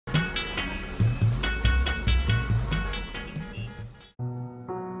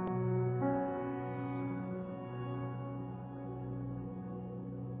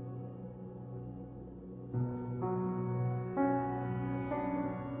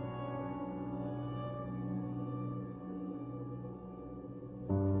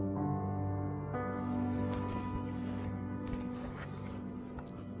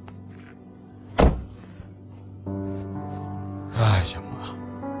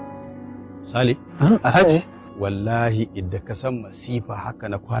Sale? Alhaji? Wallahi idan ka san masifa haka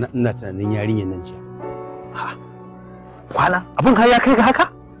na kwana ina tunanin yarinyar nan jiya. Kwana? Abin har ya kai ga haka?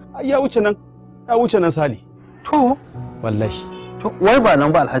 Ya wuce nan Sale. To? Wallahi. To, wai ba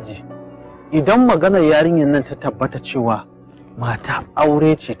nan ba Alhaji. Idan maganar yarinyar nan ta tabbata cewa mata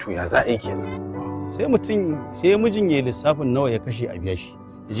aure ce to ya za a yi kenan. Sai mijin ya lissafin nawa ya kashe a biya shi.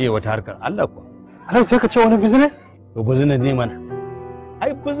 Ya je wata harkar Allah kuwa. Alhaji sai ka ce wani business? To business ne mana.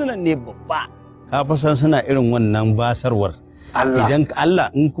 Ai business ne babba. Ka fa san suna irin wannan basarwar. Allah. Idan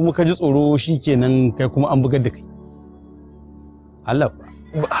Allah in kuma ka ji tsoro shikenan kai kuma an bugar da kai. Allah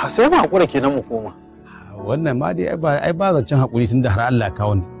kuwa. Sai ma hakura kenan mu koma. Wannan ma dai ai ba zancen hakuri tunda har Allah ya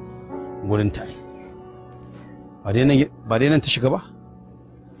kawo ni gurin ta. Ba dai nan ta shiga ba?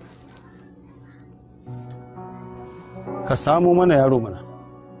 Ka samo mana yaro mana.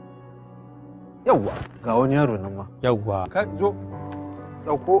 Yawwa, ga wani yaro nan ma. Yawwa. Ka zo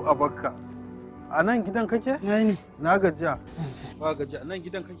dauko a bakka. A nan gidan kake? Ne. Na gajiya. Ba gajiya. A nan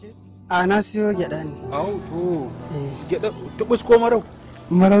gidan kake? A na siyo gyada ne. Au to. Gyada tubus ko marau?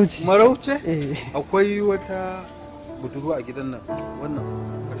 Marauci. Marauce? Eh. Akwai wata budurwa a gidan nan. Wannan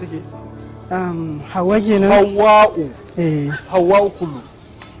ka take? Hawa kenan. Hawa'u. Hawa'u Kulu.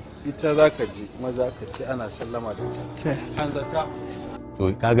 Ita za ka je maza ka ce ana sallama da ita. Hanzarta. To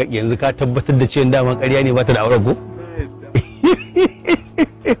kaga yanzu ka tabbatar da cewa daman ƙarya ne ba ta da auren ko?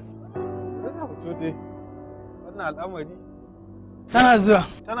 Wannan al'amari. Tana zuwa.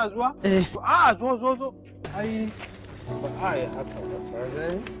 Tana zuwa? Eh. A zo. Ai ba a yi haka ba.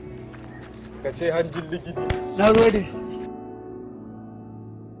 Ka ce hanjin ligidi. Na gode.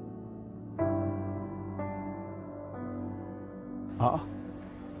 A'a.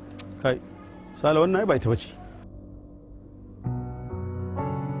 Kai, Sale wannan ai ba ita bace.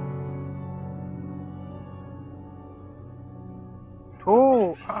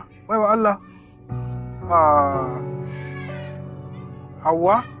 To, baiwa Allah.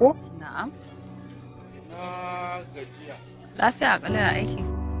 Hauwa ko? Na'am. Ina gajiya. Lafiya a aiki.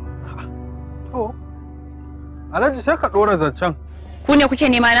 To, Alhaji sai ka ɗora zancen. Ku ne kuke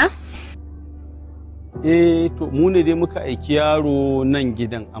nema na? To mu ne dai muka aiki yaro nan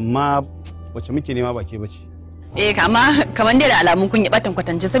gidan amma wacce muke nema ba ke bace. Kamar dai da alamun kun yi batan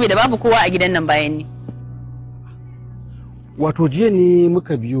kwatance saboda babu kowa a gidan nan bayan ni. Wato jiya ne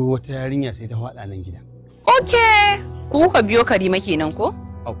muka biyo wata yarinya sai ta faɗa nan gidan. Okay. Ku kuka biyo Karima kenan ko?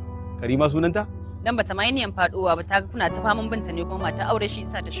 Au, Karima sunanta? Dan bata ma niyan faduwa ba ta ga kuna ta faman binta ne kuma mata aure shi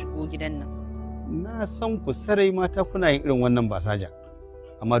isa ta shigo gidan nan. Na san ku sarai mata kuna yin irin wannan basaja.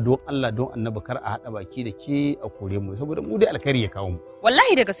 Amma don Allah don Annabi kar a haɗa baki da ke a kore mu saboda mu dai alkhairi ya kawo mu.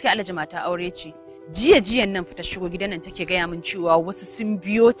 Wallahi da gaske Alhaji mata aure ce. Jiyan nan fita shigo gidan nan take gaya min cewa wasu sun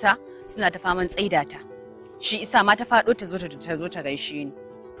biyo ta suna ta faman tsaida ta. Shi isa ma ta faɗo ta zo ta gaishe ni.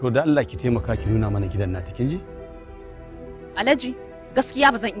 To da Allah ki taimaka ki nuna mana gidan nata kin ji? Alhaji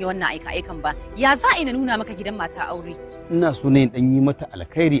gaskiya ba zan iya wannan aikan ba. Ya za a na nuna maka gidan mata aure? Ina so ne dan yi mata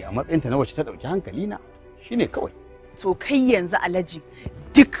alkhairi a matsayinta na wacce ta dauki hankali na. Shine kawai. To kai yanzu Alhaji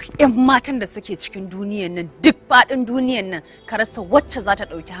duk 'yan matan da suke cikin duniyan nan duk faɗin duniyan nan ka rasa wacce za ta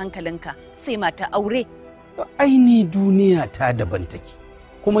ɗauki hankalinka sai mata aure. Aini duniya ta daban take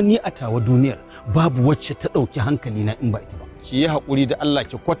kuma ni a tawa duniyar babu wacce ta ɗauki hankali na in ba ita ba. Ki yi haƙuri da Allah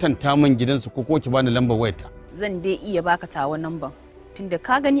ki kwatanta min gidansu ko ki bani lambar wayarta. Zan dai iya baka tawa namban tunda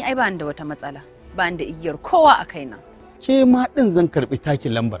ka gani ai ba da wata matsala ba da igiyar kowa a kaina. Ke ma ɗin zan karɓi taki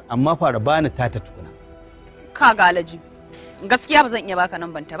lambar amma fara bani tata tukuna. Ka ga Alhaji gaskiya ba zan iya baka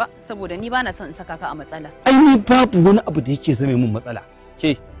namban ta ba saboda ni bana son in saka ka a matsala. Ai ni babu wani abu da yake zame min matsala.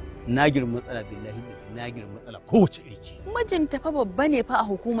 Ke na girma matsala billahi na girma matsala kowace iri ce. Mijinta fa babba ne fa a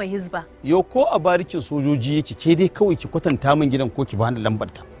hukumar Hizba. Yo ko a barikin sojoji yake ke dai kawai ki kwatanta min gidan ko ki bani lambar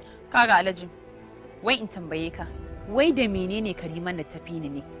ta. Kaga Alhaji wai in tambaye ka wai da menene Kariman da tafi ni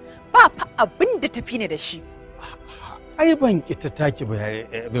ne? Ba fa abin da tafi ni da shi. Ai ban kita take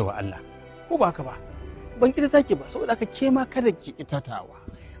baiwa Allah. Ko ba haka ba? Ban kita take ba saboda haka ke ma kada ki kitatawa.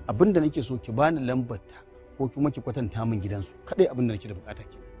 Abinda nake so ki bani lambar ta ko kuma ki kwatanta min gidansu. Kadai abinda nake da bukata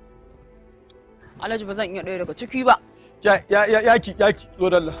ke. Alhaji ba zan iya ɗaya daga ciki ba. Yaki zo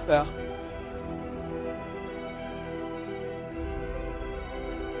da Allah daya.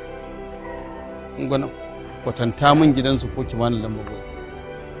 Ngwana kwatanta min gidansu ko ki bani lambar waya.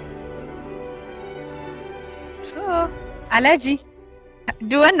 To Alhaji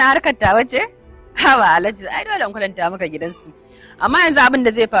duk wannan harkar ta wace? Hawa Alhaji ai dole in kwatanta maka gidansu. Amma yanzu abin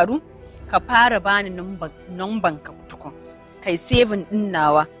da zai faru ka fara bani numban ka tukun. Kai saving din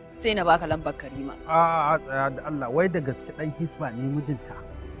nawa sai na baka lambar Karima. A tsaya da Allah wai da gaske dan hisba ne mijinta.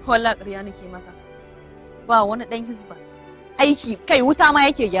 Wallahi ƙarya nake maka. Ba wani dan hisba. aiki kai wuta ma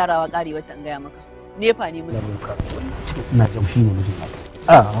yake gyarawa ƙari wata gaya maka nefa ne mun ina jam shi ne mijin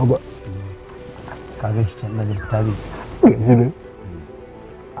a ba ka ga shi can da ta bi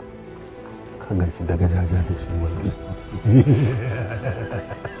ka ga shi daga jaja da shi wani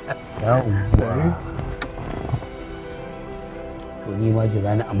ya umma to ni ma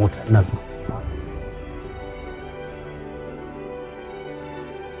jira ni a mota ina so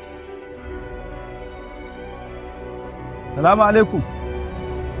salamu alaikum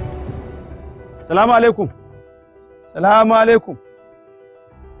salamu alaikum salamu alaikum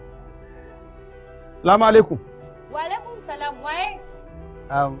salamu alaikum wa alaikum salam waye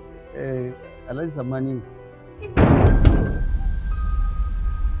alhaji sammani ne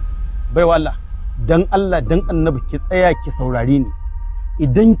bai wallah dan Allah dan annabi ki tsaya ki saurare ni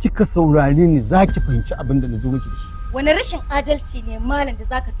idan kika saurare ni zaki fahimci abin da na zo miki da shi wani rashin adalci ne malam da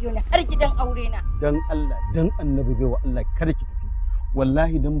zaka biyo ni har gidan aure na dan Allah dan annabi bai wa Allah kada ki tafi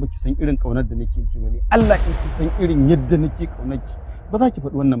wallahi dan baki san irin kaunar da nake miki bane Allah in ki san irin yadda nake kaunar ki ba za ki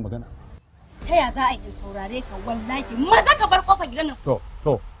faɗi wannan magana ta ya za a yi saurare ka wallahi maza ka bar kofar gidan nan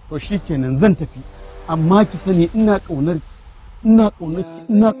to shikenan zan tafi amma ki sani ina kaunar ki ina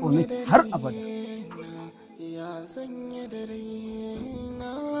kaunar ki har abada ya sanya da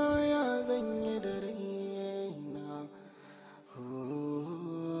raina ya sanya da raina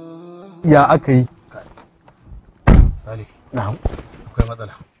ya aka yi Salih na'am akwai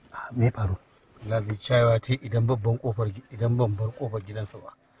matsala me faru lazi cewa ta idan ban bar kofar gidansa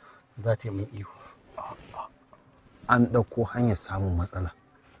ba za ta yi min ihu an ɗauko hanyar samun matsala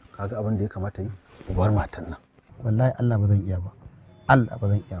kaga abin da ya kamata yi ubar matan nan wallahi Allah ba zan iya ba Allah ba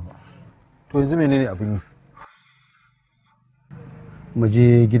zan iya ba to yanzu menene abin yi mu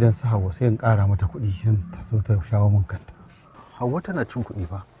je gidan su Hauwa sai in ƙara mata kuɗi shin ta so ta shawo min kanta Hauwa tana cin kuɗi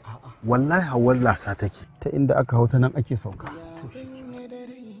fa wallahi Hauwa lasa take ta inda aka hau ta nan ake sauka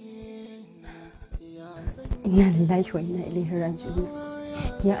inna lillahi wa inna ilaihi raji'un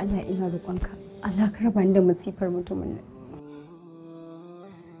ya Allah ina roƙonka Allah ka raba ni da masifar mutumin nan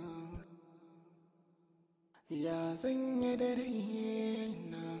ya sanya da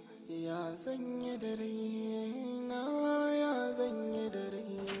raina ya sanya da raina ya sanya da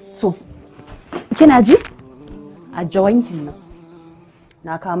raina so kina ji a jawankin nan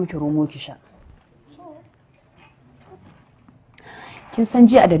na kawo miki romo ki sha kin san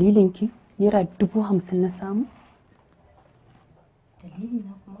ji a dalilin ki naira 50,000 na samu dalili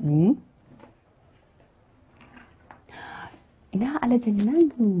na kuma ina alajin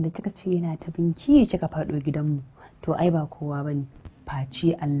nan da kika ce yana ta binki kika faɗo gidanmu to ai ba kowa bane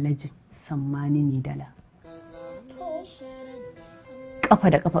face allaji sammani ne dala kafa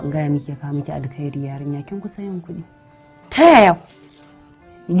da kafa in gaya miki ka miki alkhairi yarinya kin kusa yin kuɗi ta yaya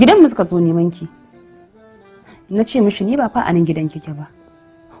gidanmu suka zo neman ki na ce mishi ni ba fa a nan gidan kike ba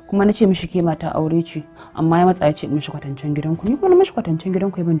kuma na ce mishi ke mata aure ce amma ya matsa ya ce mishi kwatancen gidanku ni kuma mishi kwatancen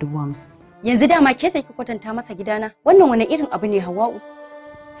gidanku ya ban 50,000 yanzu dama ke sai ki kwatanta masa gidana wannan wani irin abu ne Hawwa'u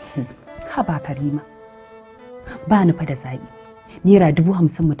ha ba Karima ba ni fa da zabi naira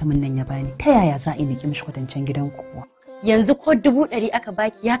 50,000 mutumin nan ya bani ta yaya za a yi miki mishi kwatancen gidanku kuwa yanzu ko 100,000 aka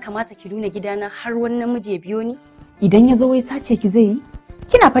baki ya kamata ki nuna gidana har wani namiji ya biyo ni idan ya zo wai sace ki zai yi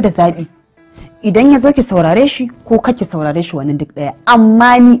kina fa da zabi idan ya zo ki saurare shi ko kake saurare shi wani duk daya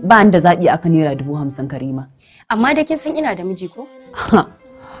amma ni ba ni da zabi aka naira 50,000 Karima amma da kin san ina da miji ko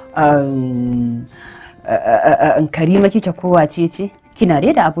Karima kike kowa ce kina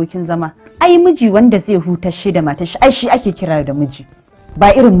dai da abokin zama ai miji wanda zai hutar shi da matar shi ai shi ake kira da miji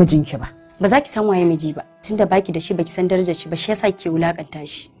ba irin mijinki ba ba za ki san waye miji ba tunda baki da shi baki san darajar shi ba shi yasa ke wulakanta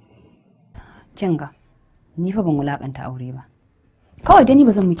shi kinga ni fa ban wulakanta aure ba kawai dai ni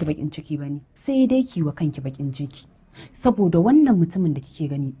ba zan miki bakin ciki bane sai dai ki wa kanki bakin ciki saboda wannan mutumin da kike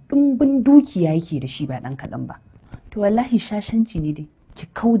gani dimbin dukiya yake da shi ba dan kadan ba to wallahi shashanci ne dai ki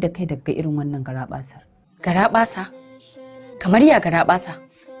kau da kai daga irin wannan garabasar garabasa kamar ya garabasa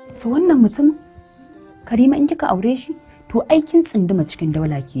to wannan mutum Karima in kika aure shi to aikin tsinduma cikin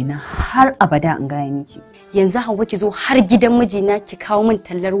daula kenan har abada in gaya miki yanzu Hauwa ki zo har gidan mijina ki kawo min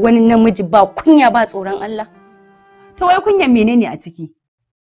tallar wani namiji ba kunya ba tsoron Allah to wai kunyan menene a ciki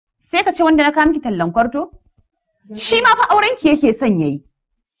sai ka ce wanda na kawo miki tallan kwarto shi ma fa auren ki yake son yayi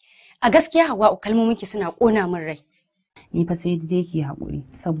a gaskiya Hauwa kalmomin ki suna kona min rai ni fa sai dai ki haƙuri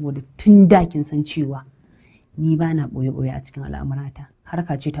saboda tun da kin san cewa ni ba na ɓoye-ɓoye a cikin al'amurata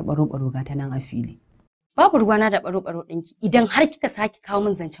harka ce ta ɓaro-ɓaro ga ta nan a fili. Babu ruwana da ɓaro-ɓaro ɗinki idan har kika sake kawo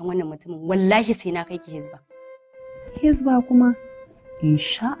min zancen wannan mutumin wallahi sai na kai ki hizba. Hizba kuma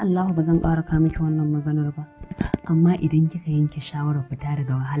insha Allah ba zan ƙara kawo miki wannan maganar ba amma idan kika yanke shawarar fita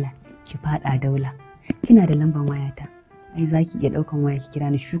daga wahala ki faɗa daula kina da lambar wayata ai zaki iya daukan waya ki kira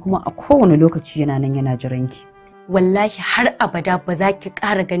ni, shi kuma a kowane lokaci yana nan yana jiran ki. Wallahi har abada ba za ki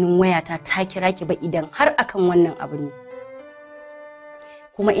ƙara ganin wayata ta kira ki ba idan har akan wannan abu ne.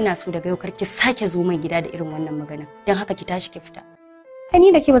 Kuma ina so daga yau kar ki sake zo mai gida da irin wannan magana, don haka ki tashi ki fita. Ai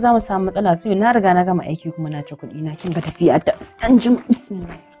ni da ke ba za mu samu matsala su, na riga na gama aiki kuma na ci kuɗi na, kin ga tafiya ta an jin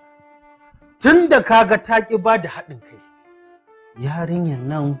bismillah. Tunda kaga ta ki ba da haɗin kai, yarinyar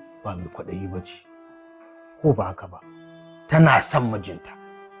nan ba mai kwaɗayi ba ce, ko ba haka ba, tana son mijinta.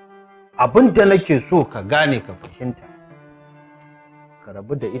 Abin da nake so ka gane ka fahimta, ka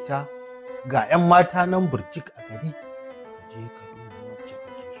rabu da ita, ga 'yan mata nan burjik a gari, ka je ka duba wacce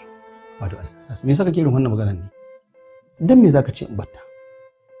kake so. Wato me yasa kake irin wannan maganar ne? Dan me zaka ce in batta?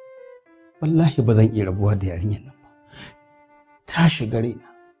 Wallahi ba zan iya rabuwa da yarinyar nan ba. Ta shiga raina.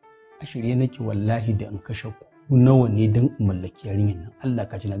 A shirye nake wallahi da in kashe ku nawa ne dan in mallaki yarinyar nan. Allah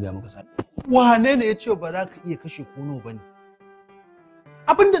ka ji na ga maka sani. Wane ne ya ce ba za ka iya kashe kuno ba ne?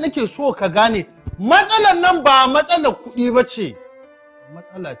 Abin da nake so ka gane, matsalar nan ba matsalar kuɗi ba ce,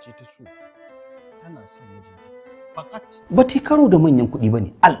 matsala ce ta so. Tana son mijinta. Fakat. Ba ta karo da manyan kuɗi ba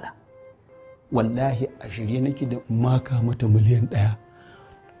ne, Allah. Wallahi a shirye nake da maka mata miliyan 1,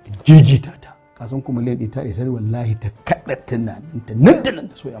 gigita ta. Ka san ku miliyan 1 ta isa wallahi ta kaɗa tunaninta nan da nan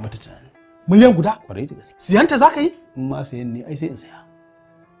ta soya mata tunani. Miliyan guda? Kwarai da gaske. Siyanta za ka yi? In ma sayan ne ai sai in saya.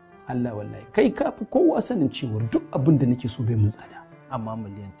 Allah wallahi kai ka fi kowa sanin cewa duk abin da nake so bai mun tsada. Amma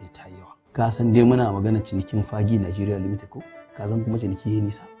miliyan 1 ta yawa. Ka san dai muna magana cinikin Fagi Nigeria Limited ko? Ka san kuma ciniki yayi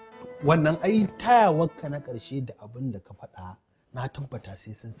nisa. Wannan ai tayawarka na ƙarshe da abin da ka faɗa, na tabbata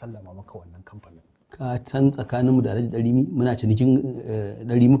sai sun sallama maka wannan kamfanin. Ka san tsakaninmu da Alhaji Darimi muna cinikin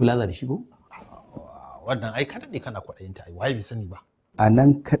Darimi Plaza da shi ko? Wannan ai kada ne kana kwaɗayin ta ai, waye bai sani ba. A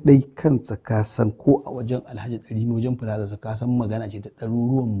nan kadai kansa ka san ko a wajen Alhaji Darimi wajen Plaza ka san magana ce ta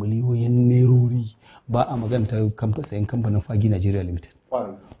ɗaruruwan miliyoyin nerori, ba a magana ta sayan kamfanin Fagi Nigeria Limited.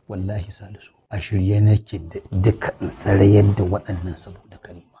 Wallahi Salisu a shirye nake da duka in sarayar da waɗannan saboda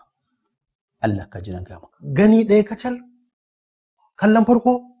Karima. Allah ka ji na ga maka. Gani ɗaya kacal? Kallon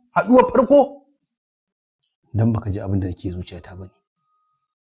farko? Haɗuwar farko? Dan baka ji abin da nake zuciyata bane.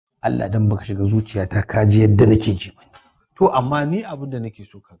 Allah dan baka shiga zuciyata ka ji yadda nake ji bane. To amma ni abin da nake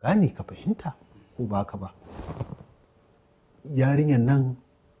so ka gane ka fahimta ko ba haka ba. Yarinyar nan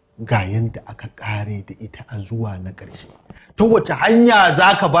ga yanda aka kare da ita a zuwa na ƙarshe. Ta wace hanya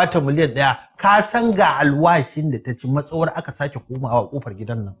za ka ba ta miliyan 1? Ka san ga alwashin da ta ci matsawar aka sake komawa kofar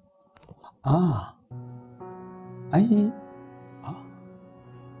gidan nan.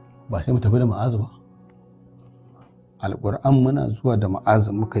 Ba sai mu tafi da ma'azu ba. Alƙur'an muna zuwa da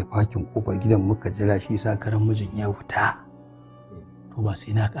ma'azu muka yi fakin kofar gidan muka jira shi sa karan mijin ya fita. To ba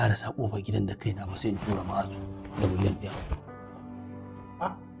sai na ƙarasa kofar gidan da kaina ba sai in tura ma'azu da miliyan 1.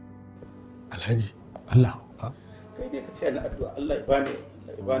 Alhaji. Allah. Kai dai ka taya ni addu'a Allah ya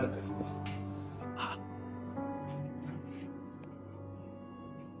bani Karima.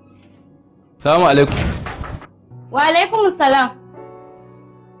 Assalamu alaikum. Wa alaikum salam.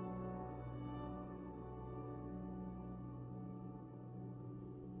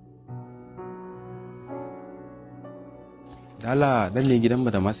 Dala dan ne gidan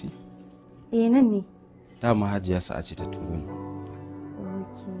Badamasi? Nan ne. Dama Hajiya sa'a ce ta turo ni.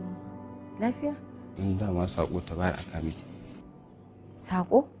 Okay. Lafiya? Dama sako ta bayar aka miki.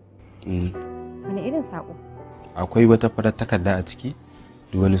 Sako? Wani irin sako? Akwai wata farar takarda a ciki,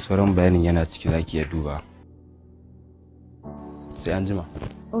 duk wani sauran bayanin yana ciki zaki iya duba. Sai an jima.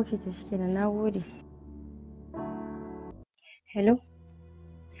 Okay, to shikenan, nagode. Hello.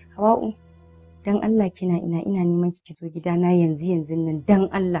 Hawa'u. Dan Allah ina neman ki zo gidana yanzu nan dan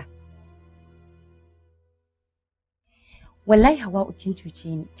Allah. Wallahi Hawa'u kin cuce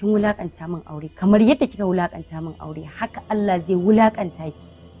ni, kin wulakanta min aure, kamar yadda kika wulakanta min aure, haka Allah zai wulakanta ki.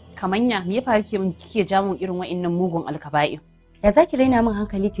 Kamanya, me ya faru kike ja mun irin wa'annan mugun alkaba'i? Ya zaki raina min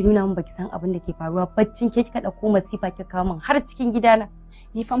hankali ki nuna min baki san abin da ke faruwa, baccin ke kika dauko masifa kika kawo min har cikin gidana.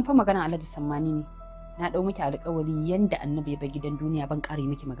 Ni fa magana Alhaji Sammani ne. Na dau miki alƙawari yanda Annabi ya bar gidan duniya ban kare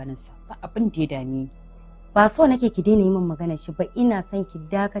miki maganarsa. Ba abin da ya dame ni. Ba so nake ki daina yi min magana shi ba, ina son ki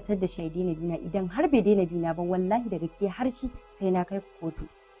dakatar da shi ya daina bina, idan har bai daina bina ba wallahi daga ke har shi sai na kai ku kotu.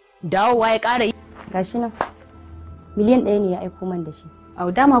 Dawowa ya ƙara yi. Gashi nan. Miliyan 1 ne ya aiko man da shi.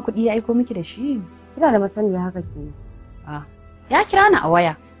 Au dama kuɗi ya aiko miki da shi. Kina da masaniya haka ke. Ya kira ni a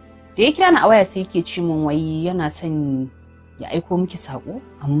waya. Da ya kira ni a waya sai yake ce min wai yana son ya aiko miki sako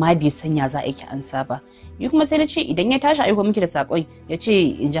amma bai sanya za a yi ki ansa ba. Ni kuma sai na ce idan ya tashi aiko miki da sakon ya ce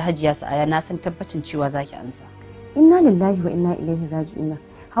in ji Hajiya Sa'aya na san tabbacin cewa za ki ansa. Inna lillahi wa inna ilaihi raji'un.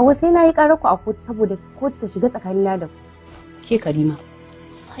 Hawa sai na yi ƙarar ku a kotu saboda kotu ta shiga tsakanina da ku. Ke Karima,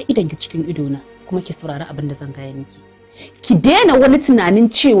 sa idan ki cikin idona kuma ki saurari abin da zan gaya miki. ki daina wani tunanin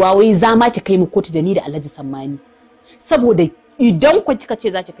cewa wai za ma ki kai mu kotu da ni da Alhaji Sammani, saboda idan ku kika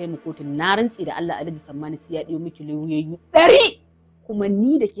ce za ki kai mu kotu na rantsi da Allah Alhaji Sammani sai ya ɗiyo miki lauyoyi 100 kuma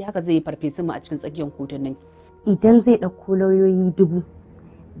ni da ke haka zai yi farfesu mu a cikin tsakiyar kotun nan. Idan zai ɗauko lauyoyi 1000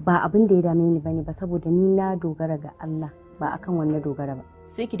 ba abin da ya dame ni bane ba, saboda ni na dogara ga Allah ba akan wannan dogara ba.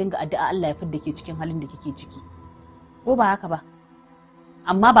 Sai ki dinga addu'a Allah ya fidda ke cikin halin da kike ciki, ko ba haka ba?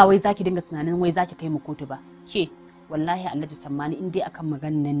 Amma ba wai zaki dinga tunanin wai zaki kai mu kotu ba. Ke wallahi Alhaji Sammani in dai akan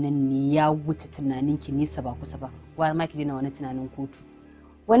maganan nan ne ya wuce tunanin ki nisa ba kusa ba. Gwara ma ki daina wani tunanin kotu.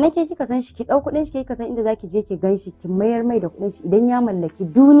 Wannan ke kika san shi, ki ɗau kuɗin shi, kika san inda zaki je ki gan shi, ki mayar mai da kuɗin shi. Idan ya mallaki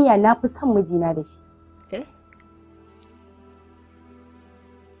duniya na fi son mijina da shi.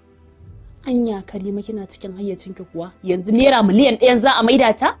 Anya Karima kina cikin hayyacin ki kuwa? Yanzu naira miliyan 1 za a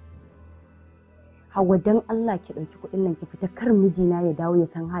maida ta? Hauwa dan Allah ki ɗauki kuɗin nan ki fita, kar mijina ya dawo ya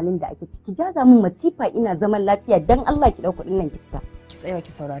san halin da ake ciki. Jaza min masifa ina zaman lafiya, dan Allah ki ɗau kuɗin nan ki fita. Ki tsaya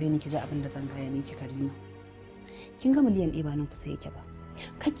ki saurare ni ki ji abin da zan gaya miki Karima. Kin ga miliyan 1 ba nan kusa yake ba.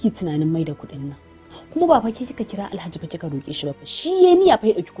 Kake tunanin mai da kuɗin nan. Kuma ba fa ke kika kira Alhaji ba kika roke shi ba fa. Shi ya niyya fa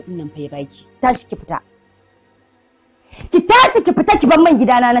ya ɗauki kuɗin nan fa ya baki. Tashi ki fita. Ki tashi ki fita ki bar man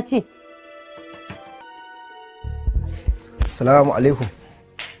gidana na ce. Salamu alaikum.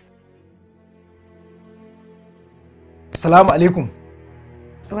 Salamu alaikum.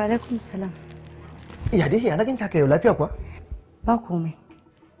 Wa alaikum salam. Ya dai ya na ganki haka yau, lafiya kuwa? Ba komai.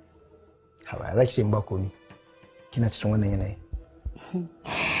 Hawa za ki ce in ba komai. Kina cikin wannan yanayi.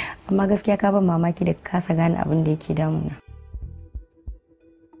 Amma gaskiya ka ban mamaki da kasa gane abin da yake damuna.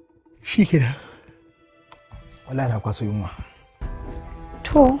 Shi kenan. Wallahi na kwaso yunwa.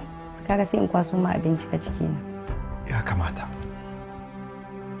 To, kaga sai in kwaso ma abinci ka ciki na. Ya kamata.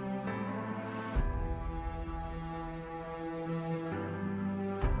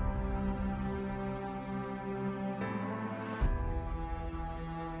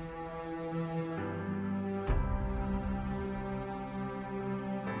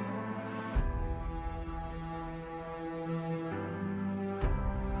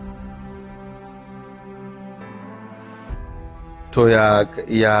 To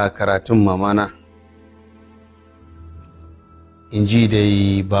ya karatun mamana? In ji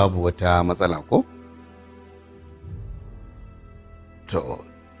dai babu wata matsala ko? To,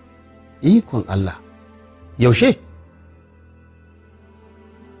 ikon Allah, yaushe?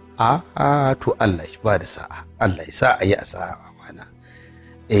 To Allah shi ba da sa'a, Allah ya sa'a yi a sa'a mamana.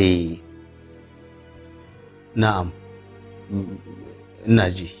 Na'am,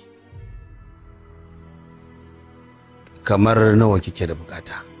 ina ji. Kamar nawa kike da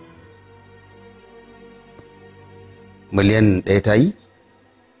bukata? Miliyan 1 ta yi?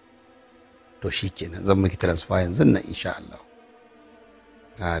 To shi kenan zan miki transfer yanzu nan insha Allah.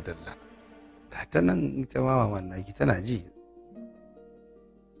 Adalla. Ga ta nan ita ma maman naki tana ji.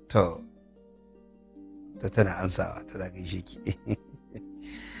 To tana ansawa, tana gaishe ki.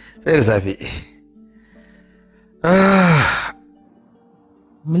 Sai da safe.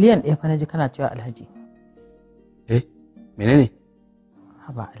 Miliyan 1 fa naji kana cewa Alhaji. Menene?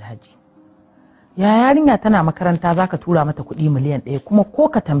 Haba Alhaji. Ya yarinya tana makaranta zaka tura mata kuɗi miliyan 1 kuma ko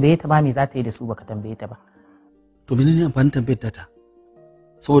ka tambaye ta ba me za ta yi da su baka tambaye ta ba. To menene amfanin tambayar ta?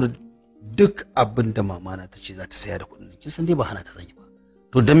 Saboda duk abin da mama na ta ce za ta saya da kuɗin nan kin san dai ba hana ta zanyi ba.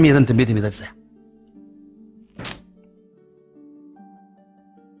 To dan me zan tambaye ta me za ta saya?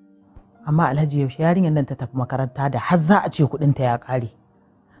 Amma Alhaji yaushe yarinyar nan ta tafi makaranta da har za a ce kuɗin ta ya ƙare.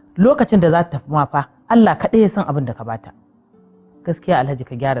 Lokacin da za ta tafi ma fa Allah kaɗai ya san abin da ka bata. Gaskiya Alhaji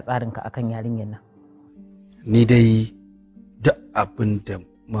ka gyara tsarinka akan yarinyar nan. Ni dai duk abin da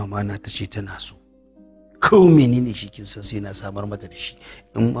mama na ta ce tana so, ko menene shi kin san sai na samar mata da shi,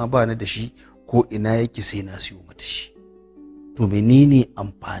 in ma ba ni da shi ko ina yake sai na siyo mata shi. To menene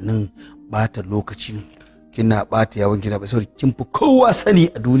amfanin bata lokacin kina bata yawon gida ba, saboda kin fi kowa sani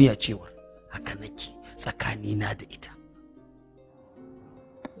a duniya cewa haka nake tsakanina da ita.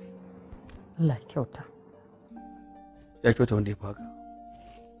 Allah ya kyauta. Ya kyauta wanda ya fi haka.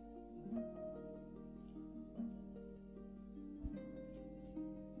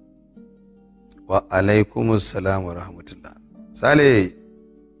 Wa alaikumus salam wa rahmatullah. Sale,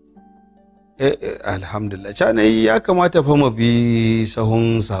 alhamdulillah. Canai ya kamata fa mu bi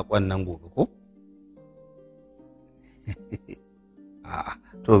sahun saƙon nan gobe ko?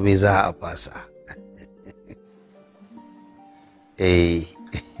 To me za a fasa?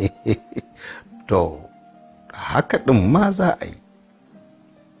 To haka ɗin ma za a yi.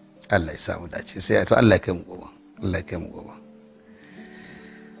 Allah ya samu dace sai to Allah ya kai mu gobe. Allah ya kai mu gobe.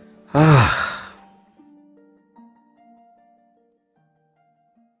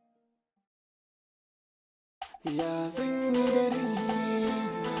 ya zanyi dare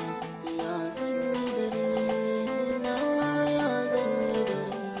ya zanyi dare na ya zanyi dare.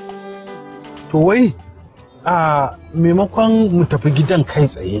 To wai a maimakon mu tafi gidan kai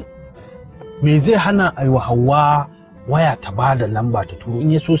tsaye me zai hana a yi wa Hauwa waya ta ba da lamba ta turo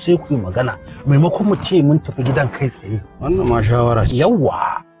in ya so sai ku yi magana maimakon mu ce mun tafi gidan kai tsaye. Wannan ma shawara ce.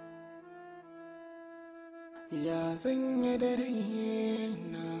 Yawwa. Ya zanyi dare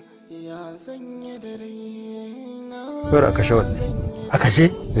na ya zanyi dare na. Bar a kashe wannan. A kashe?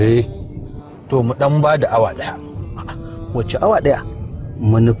 Eh. To mu dan ba da awa daya. Wace awa daya?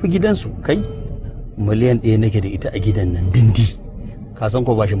 Mu nufi gidansu kai miliyan 1 nake da ita a gidan nan dindi. Ka san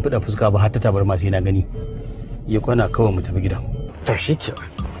ko ba shimfiɗa fuska ba har ta tabar ma sai na gani. Ya kwana kawai mu tafi gidan. To shi ke.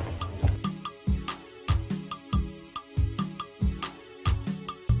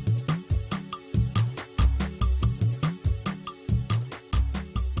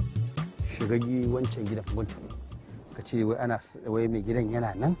 Shigaggi wancan gidan wancan. Ka ce wai mai gidan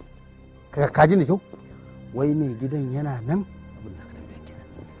yana nan? Ka ji da kyau? Wai mai gidan yana nan? Abin da ka tambaye kenan.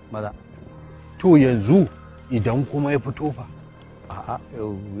 Maza. To yanzu idan kuma ya fito fa. A'a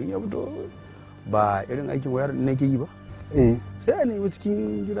ya fito ba irin aikin wayar da nake yi ba. Sai a nemi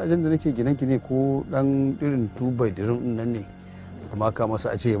cikin gidajen da nake gine ko dan irin tubai dirin nan ne amma ka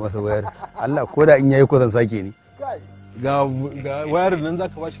masa a ce masa wayar Allah ko da in yayi ko zan sake ni ga wayar nan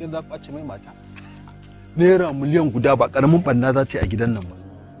zaka bashi kan za ka bace mai mata naira miliyan guda ba karamin banna za ta yi a gidan nan ba.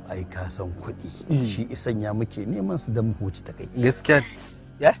 Ai ka san kuɗi shi isan ya muke neman su da mu huci ta kai Gaskiya.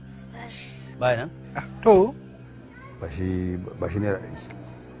 ya bayan To ba shi naira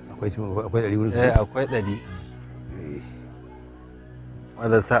 100 akwai 100 wurin akwai 100.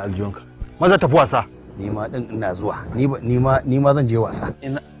 Maza sa aljiyonka. Maza tafi wasa. Ni ma din ina zuwa. Ni ma zan je wasa.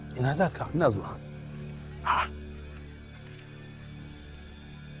 Ina za ka? Ina zuwa.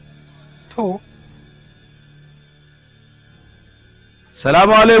 To.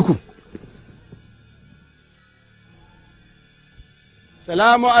 Salamu alaikum.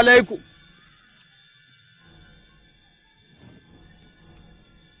 Salamu alaikum.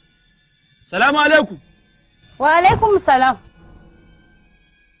 Salamu alaikum. Wa alaikum salam.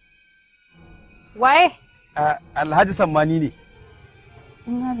 Waye? Alhaji Sammani ne.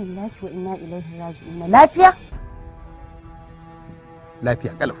 Inna lillahi wa inna ilaihi raji'un. Lafiya?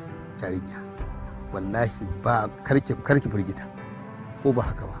 Lafiya kalau tarinya. Wallahi ba karki firgita. Ko ba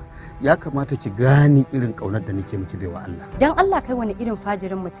haka ba. Ya kamata ki gane irin kaunar da nake miki baiwa Allah. Dan Allah kai wani irin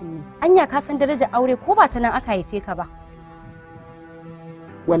fajirin mutum ne. Anya ka san darajar aure ko ba ta nan aka haife ka ba?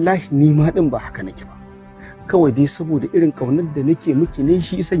 Wallahi ni ma din ba haka nake ba. Kawai dai saboda irin kaunar da nake miki ne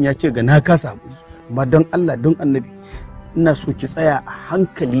shi isan ya ce ga na kasa hakuri. Amma don Allah don Annabi ina so ki tsaya a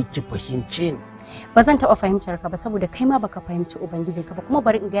hankali ki fahimce ni. Ba zan taɓa fahimtar ka ba saboda kai ma baka fahimci ubangijinka ba kuma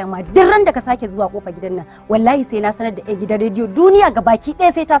bari in gaya ma duk ran da ka sake zuwa kofar gidan nan wallahi sai na sanar da ɗan gidan rediyo duniya ga baki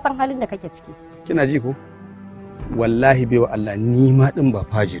ɗaya sai ta san halin da kake ciki. Kina ji ko? Wallahi baiwa Allah ni ma din ba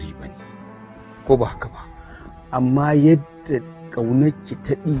fajiri bane. Ko ba haka ba. Amma yadda ƙaunarki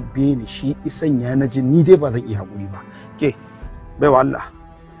ta ɗibe ni shi isan ya na ji ni dai ba zan iya haƙuri ba. Ke baiwa Allah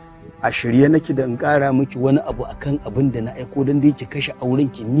a shirye nake da in ƙara miki wani abu akan abin da na aiko don dai ki kashe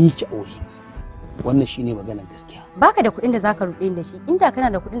auren ki ni ki aure. Wannan shine maganar gaskiya. Baka da kuɗin da zaka ruɗe da shi inda kana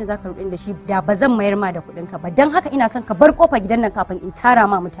da kuɗin da zaka ruɗe da shi da ba zan mayar ma da kuɗin ka ba dan haka ina son ka bar kofar gidan nan kafin in tara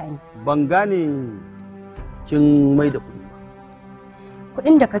ma mutane. Ban gane kin mai da kuɗi ba.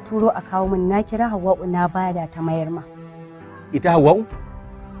 Kuɗin da ka turo a kawo min na kira Hawwa'u na bada ta mayar ma. Ita Hawwa'u?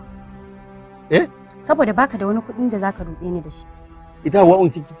 Saboda baka da wani kuɗin da zaka ruɗe ni da shi. Ita Hawwa'u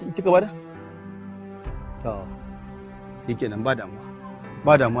kika bada? To shikenan ba damuwa.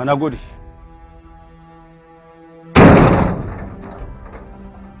 Ba damuwa nagode.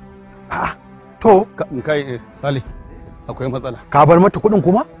 To in kai Sale akwai matsala. Ka bar mata kuɗin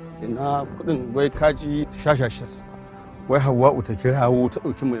kuma? Ina kuɗin wai kaji shashashas. Wai Hawwa'u ta kirawo ta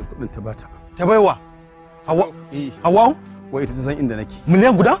ɗauki mai kuɗin ta bata. Ta baiwa? Hawwa'u? Wai ita ta san inda nake.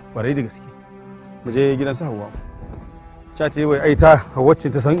 Miliyan guda? Kwarai da gaske. Mu je gidan sa Hawwa'u. Cha ta wai ai ta wacce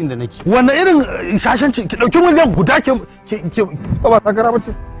ta san inda nake. Wanne irin shashanci ki ɗauki miliyan guda ke ba takara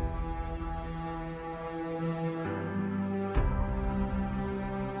bace.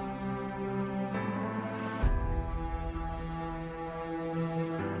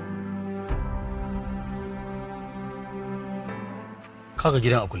 Kaga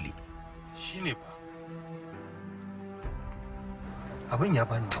gidan a kulle. Shine fa. Abin ya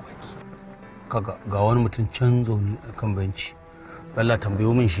bani mamaki. Kaga ga wani mutum can zaune a kan benci. Allah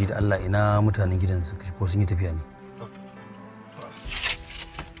tambayo min shi da Allah ina mutanen gidan su ko sun yi tafiya ne.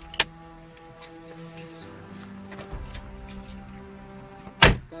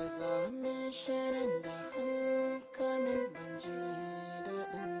 Ka sami shirin da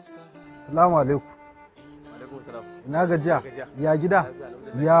Salamu alaikum. Ina gajiya, ya gida,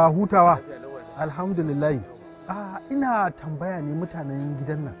 ya hutawa. Alhamdulillah. Ina tambaya ne mutanen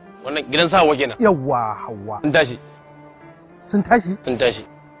gidan nan. Wannan gidan sa Hauwa kenan. Yawwa Hauwa. Sun tashi. Sun tashi? Sun tashi.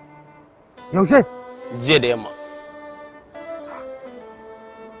 Yaushe? Jiya da yamma.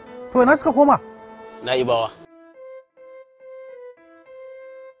 To ina suka koma? Na Ibawa.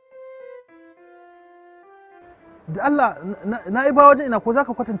 Da Allah na Ibawa wajen ina ko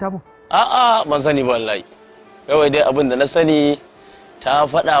zaka kwatanta mu? A'a ban sani ba wallahi. Kawai dai abin da na sani ta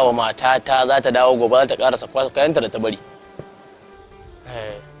faɗa wa matata za ta dawo gobe za ta ƙarasa kayanta da ta bari.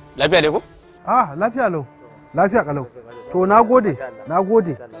 Lafiya dai ko? Lafiya lau. Lafiya kalau. To na gode, na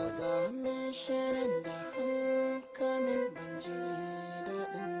gode.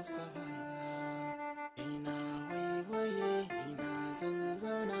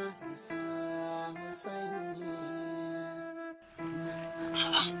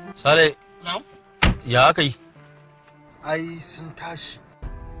 Sale, ya aka yi? Ai sun tashi.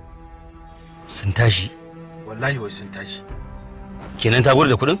 Sun tashi? Wallahi wai sun tashi. Kenan ta gudu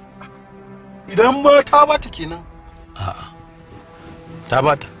da kudin? Idan ma ta bata kenan. A'a. Ta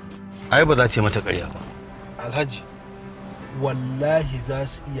bata. Ai ba za ta yi mata ƙarya ba. Alhaji, wallahi za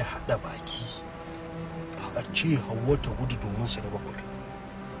su iya haɗa baki. A ce Hauwa ta gudu domin su raba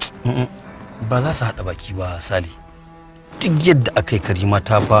kuɗi. Ba za su haɗa baki ba, Sale. Duk yadda aka yi Karima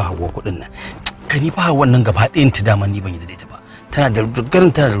ta ba Hauwa kuɗin nan. Kani fa wannan gaba ɗayan ta dama ni ban yi da ita ba. Tana da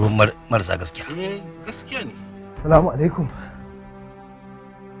garin tana da marasa gaskiya. Gaskiya ne. Assalamu alaikum.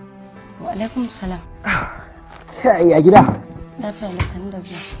 Wa alaikum salam. Ya gida. Lafiya ne, sanin da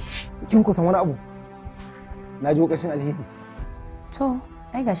zuwa. Kin kusan wani abu? Na ji ƙarshen alheri. To,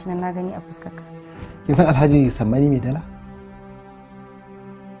 ai gashi nan na gani a fuskarka. Kin san Alhaji Sammani mai dala?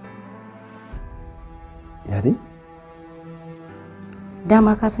 Ya dai?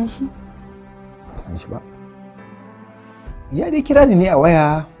 Dama ka san shi? Ba san shi ba. Ya dai kira ni ne a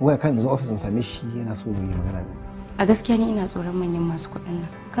waya kan zo ofisin same shi yana so mu yi magana ne. A gaskiya ni ina tsoron manyan masu kuɗin nan.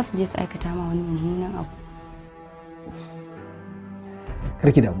 Kar su je su aikata ma wani mummunan abu.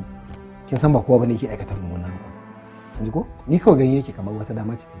 Karki damu. Kin san ba kowa bane yake aikata mummunan abu. Kin ji ko? Ni kawai gani yake kamar wata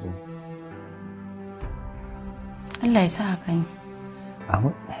dama ce ta zo. Allah ya sa haka ne.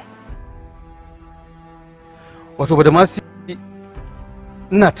 Amin. Wato ba da masu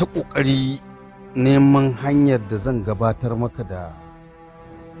ina ta ƙoƙari neman hanyar da zan gabatar maka da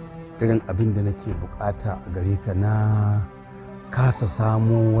irin abin da nake bukata a gare ka, na kasa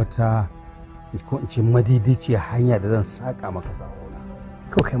samo wata ko in ce madidiciyar hanya da zan saka maka sakona.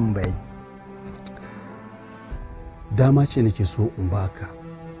 Kawai kai mun bayani. Dama ce nake so in baka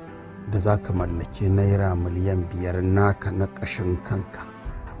da za ka mallake naira miliyan 5 naka na ƙashin kanka.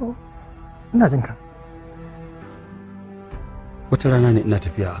 Ina jin ka. Wata rana ne ina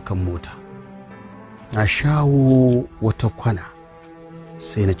tafiya akan mota, na shawo wata kwana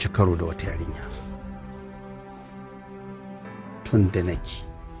sai na ci karo da wata yarinya. Tun da nake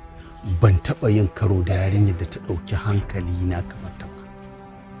ban taɓa yin karo da yarinyar da ta ɗauki hankali na kamar ta ba.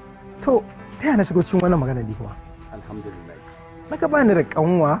 To, ta yana shigo cikin wannan magana ne kuma? Alhamdulillah. Naka bani da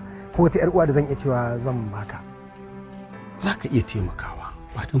kanwa ko wata 'yar uwa da zan iya cewa zan baka. Za ka iya taimakawa,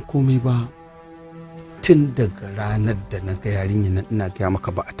 ba don komai ba. Tun daga ranar da na ga yarinya nan ina gaya maka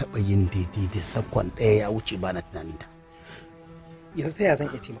ba a taɓa yin daidai da sakon ɗaya ya wuce ba na tunanin ta. Yanzu ta ya zan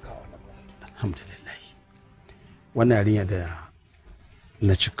iya taimakawa wannan? Alhamdulillah. Wannan yarinya da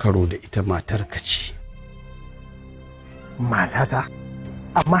na ci karo da ita matar ka ce. Matata?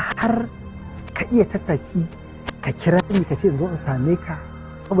 Amma har ka iya tattaki ka kira ni ka ce in zo in same ka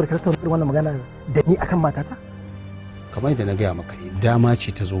saboda ka tattauna wannan magana da ni akan matata? Kamar da na gaya maka, dama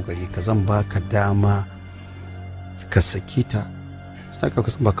ce ta zo gare ka, zan baka dama ka sake ta, ka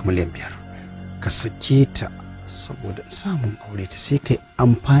baka miliyan 5 ka sake ta saboda samun aure ta, sai kai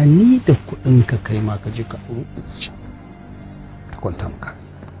amfani da kuɗin ka kai ma ka je ka aure ka kwanta maka.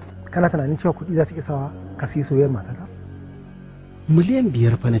 Kana tunanin cewa kuɗi za su iya sawa ka siyi soyayyar matata? Miliyan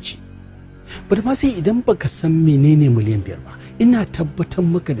 5 fa na ce, ba da ma sai idan baka san menene miliyan 5 ba, ina tabbatar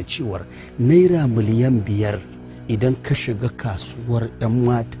maka da cewar naira miliyan 5 idan ka shiga kasuwar 'yan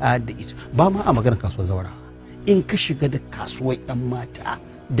mata da ita, ba ma a maganar kasuwar zawara, in ka shiga da kasuwar 'yan mata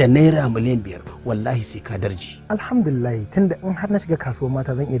da naira miliyan 5 wallahi sai ka darji. Alhamdulillah, tunda in har na shiga kasuwar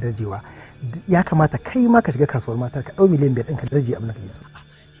mata zan iya darjewa, ya kamata kai ma ka shiga kasuwar mata ka ɗau miliyan 5 ɗin ka darje abin da kake so.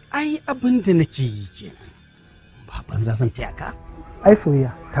 Ai abin da nake yi kenan, ba banza zan taya ka. Ai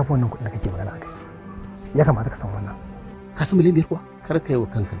soyayya ta fi wannan kuɗin da kake magana akai, ya kamata ka san wannan. Ka san miliyan 5 kuwa? Kar ka yi wa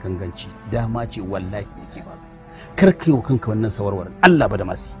kanka ganganci, dama ce wallahi yake ba. Kar ka yi wa kanka wannan sawarwarin, Allah ba da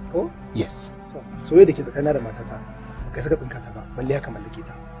masi. Ko? Yes. Soyayya da ke tsakanina da matata kai saka tsinka ta ba balle ka mallake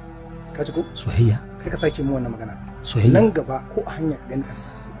ta ka ji ko soyayya kai ka sake mu wannan magana soyayya nan gaba ko a hanya idan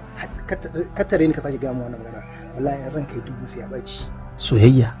ka tare ni ka sake ga mu wannan magana wallahi ranka ya dubu sai ya baci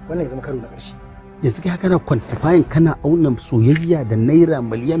soyayya wannan ya zama karo na ƙarshe yanzu kai kana quantifying kana auna soyayya da naira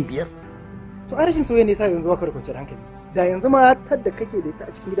miliyan 5 to a rashin soyayya ne sai yanzu baka da kwanciyar hankali da yanzu ma tadda kake da ita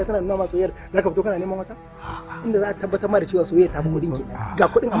a cikin gida tana nuna ma soyayyar zaka fito kana neman wata inda za a tabbatar ma da cewa soyayya ta fi kuɗin kenan ga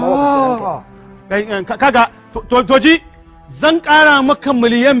kuɗin amma ba kwanciyar hankali kaga to ji zan ƙara maka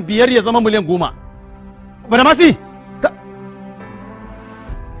miliyan 5 ya zama miliyan 10 bada masi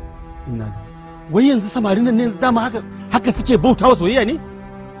wai yanzu samarin nan ne dama haka suke bautawa soyayya ne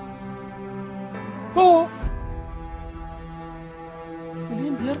to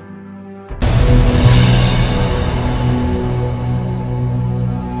miliyan 5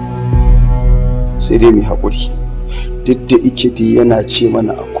 sai dai mai haƙuri duk da ike dai yana ce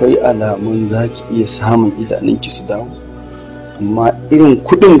mana akwai alamun za ki iya samun idanunki su dawo amma irin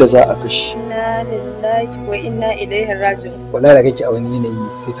kuɗin da za a kashe inna lillahi wa inna ilaihi raji'un wallahi da kake a wani yanayi ne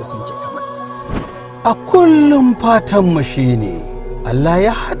sai ta sanke kamar a kullum fatan mu shine Allah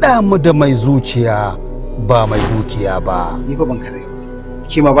ya haɗa mu da mai zuciya ba mai dukiya ba ni fa ban kare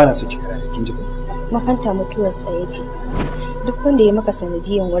ke ma bana so ki kare kin ji ko makanta mutuwar tsaye ce duk wanda ya maka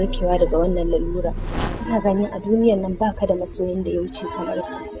sanadiyan warkewa daga wannan lalura ina ganin a duniyar nan baka da masoyin da ya wuce kamar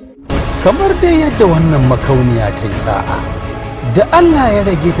su kamar dai yadda wannan makauniya ta yi sa'a da Allah ya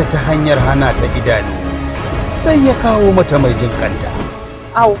rage ta ta hanyar hana ta idanu sai ya kawo mata mai jin kanta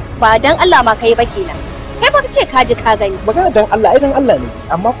au ba dan Allah ma kai ba kenan kai ba ce ka ji ka gani magana dan Allah ai dan Allah ne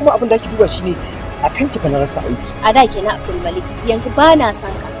amma kuma abin da ake duba shine akan ki fa na rasa aiki a da kenan Abdul Malik yanzu ba na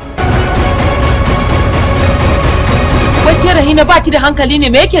son ka wai ke Rahina baki da hankali ne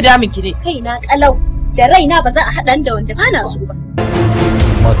me yake damun ki ne kaina kalau da raina ba za a haɗa da wanda bana so ba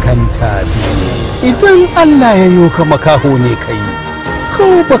makanta biyu idan Allah ya yo ka makaho ne kai ko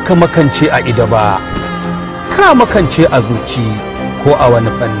baka makance a ido ba ka makance a zuci ko a wani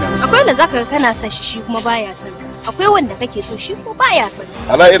fannin akwai wanda zaka ga kana son shi kuma baya son ka akwai wanda kake so shi ko baya son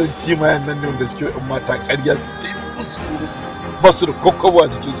ka ala irin timayen nan ne wanda suke in mata ƙarya su ba su da kokkobo a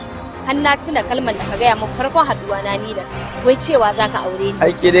jikinsu har na tuna kalmar da ka gaya min farkon haduwa na ni da wai cewa zaka aure ni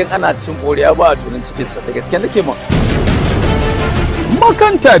ai ke dai ana cin koriya ba a tunan cikin sa da gaske nake ma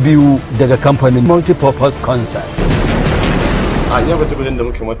makanta biyu daga kamfanin multipurpose concert a iya ba tabbatar da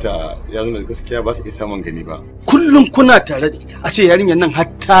muke mata ya nuna gaskiya ba ta isa man gani ba kullum kuna tare da ita a ce yarinyar nan har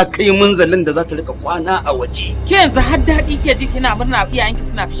ta kai munzalin da za ta rika kwana a waje ke yanzu har daɗi ke ji kina murna iyayenki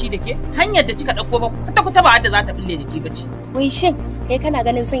suna fushi da ke hanyar da kika ɗauko ba kwata-kwata ba da za ta bulle da ke bace wai shin kai kana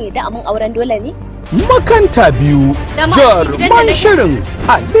ganin son yadda amin auren dole ne makanta biyu jaruman shirin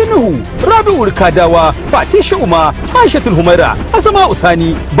Aminu Rabi'ul Kadawa Fatisha Uma Aishatul Humaira Asama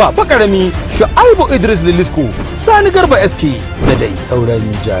Usani Baba Karami Shu'aibu Idris Lilisko Sani Garba SK da dai sauran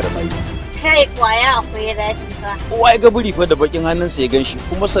jarumai kai kwaya akwai rafifa kowa ya ga buri fa da bakin hannunsa ya ganshi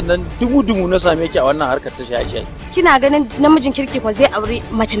kuma sannan dumu-dumu na same ki a wannan harkar ta shaye-shaye kina ganin namijin kirki fa zai aure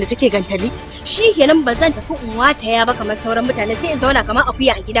mace da take gantali shi kenan ba zan tafi unwa ta ya ba kamar sauran mutane sai in zauna kamar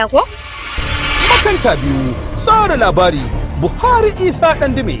akuya a gida ko makanta biyu tsara labari Buhari Isa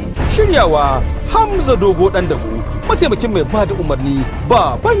Dandime shiryawa Hamza Dogo Dandago mataimakin mai bada umarni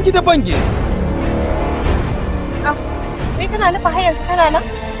ba Bangida Bangis kai kana nufa har yanzu kana nan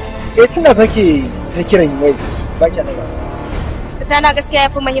tunda sake ta kiran wai ba ki daga fita na gaskiya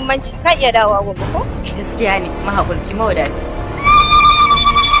yafi muhimmanci ka iya dawowa gobe ko gaskiya ne mahaƙurci mawadaci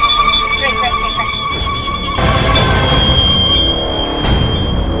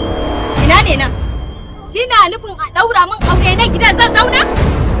ina ne nan kina nufin a daura min aure nan gidan zan zauna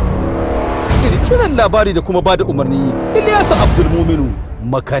kirkiran labari da kuma bada umarni Ilyasu Abdulmuminu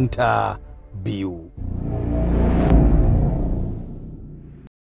makanta biyu